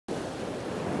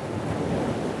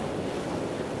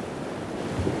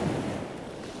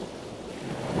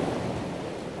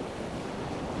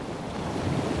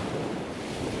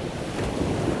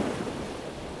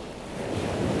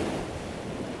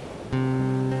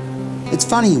It's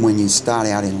funny when you start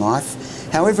out in life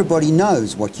how everybody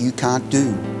knows what you can't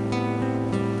do.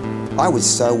 I was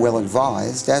so well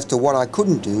advised as to what I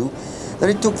couldn't do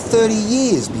that it took 30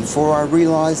 years before I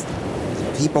realised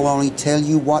that people only tell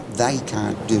you what they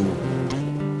can't do.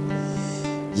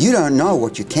 You don't know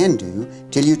what you can do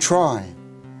till you try.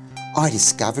 I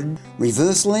discovered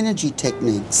reversal energy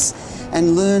techniques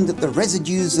and learned that the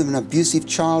residues of an abusive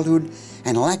childhood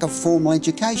and lack of formal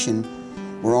education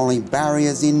were only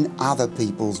barriers in other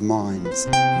people's minds.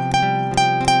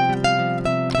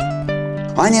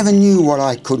 I never knew what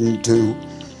I couldn't do.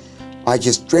 I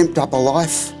just dreamt up a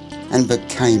life and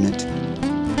became it.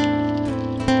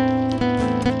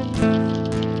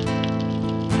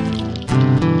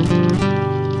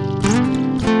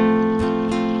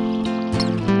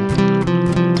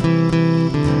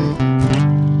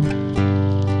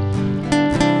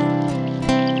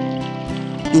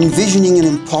 Envisioning an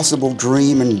impossible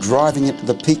dream and driving it to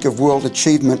the peak of world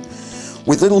achievement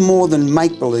with little more than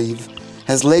make-believe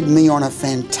has led me on a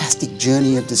fantastic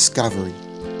journey of discovery.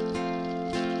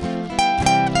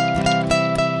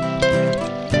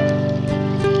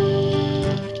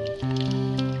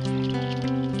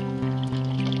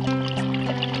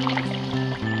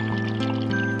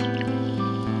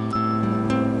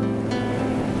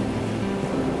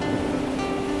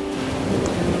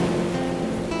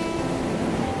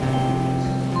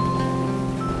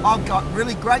 I've got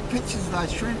really great pictures of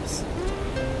those shrimps.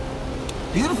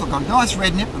 Beautiful, got a nice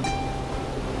red nipple.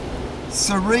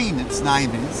 Serene, its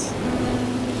name is.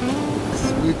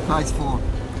 It's a weird place for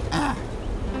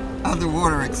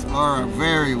underwater explorer,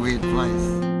 very weird place.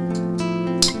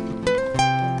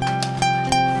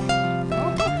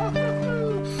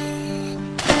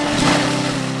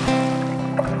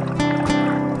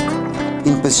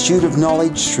 In pursuit of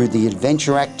knowledge through the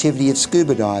adventure activity of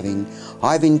scuba diving,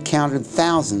 I've encountered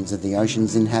thousands of the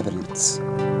ocean's inhabitants.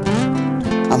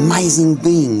 Amazing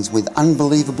beings with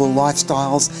unbelievable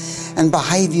lifestyles and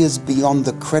behaviours beyond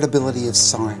the credibility of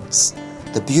science.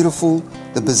 The beautiful,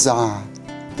 the bizarre,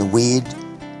 the weird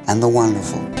and the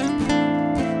wonderful.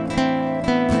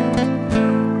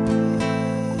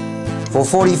 For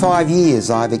 45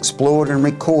 years I've explored and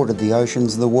recorded the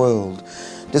oceans of the world,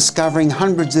 discovering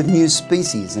hundreds of new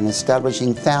species and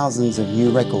establishing thousands of new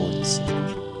records.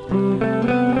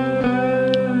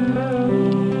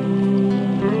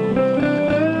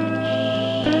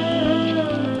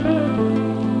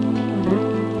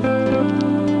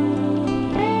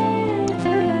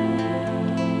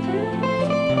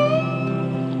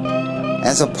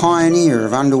 As a pioneer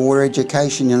of underwater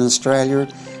education in Australia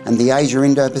and the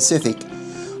Asia-Indo-Pacific,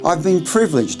 I've been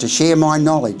privileged to share my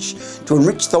knowledge, to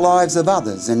enrich the lives of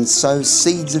others and sow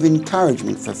seeds of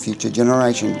encouragement for future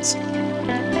generations.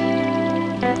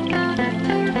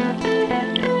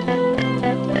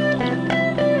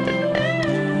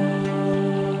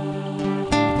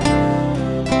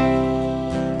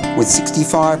 With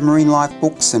 65 marine life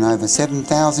books and over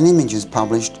 7,000 images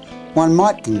published, one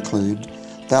might conclude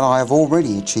that I have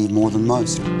already achieved more than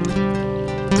most.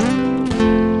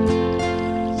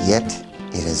 Yet,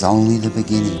 it is only the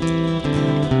beginning.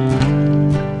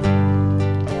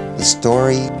 The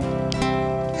story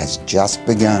has just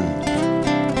begun.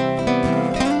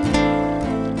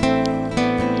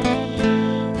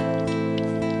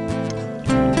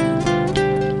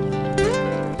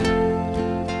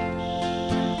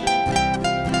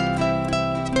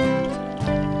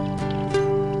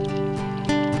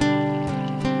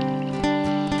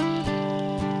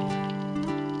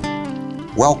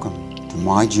 Welcome to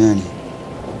my journey.